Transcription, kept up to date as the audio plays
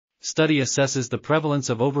study assesses the prevalence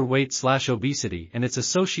of overweight/obesity and its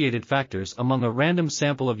associated factors among a random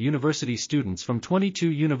sample of university students from 22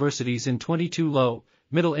 universities in 22 low,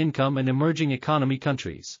 middle-income and emerging economy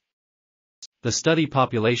countries. The study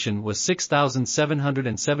population was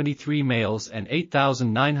 6,773 males and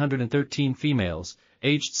 8,913 females,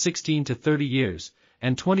 aged 16 to 30 years,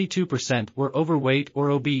 and 22% were overweight or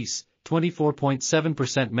obese,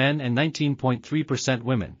 24.7% men and 19.3%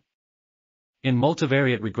 women. In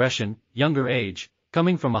multivariate regression, younger age,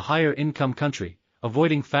 coming from a higher income country,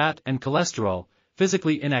 avoiding fat and cholesterol,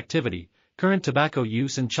 physically inactivity, current tobacco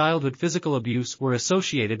use and childhood physical abuse were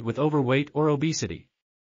associated with overweight or obesity.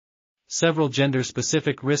 Several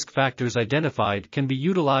gender-specific risk factors identified can be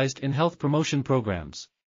utilized in health promotion programs.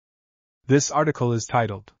 This article is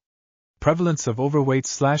titled, Prevalence of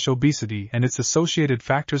Overweight/Obesity and its Associated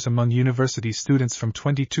Factors Among University Students from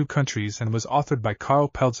 22 Countries and was authored by Karl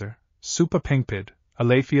Peltzer, Supa Pengpid,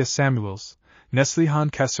 Alafia Samuels, Neslihan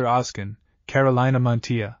Keser Özcan, Carolina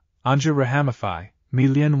Mantilla, Onja Rahamefy,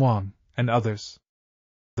 Lian Wong, and others.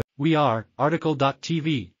 We are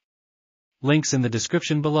article.tv. Links in the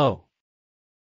description below.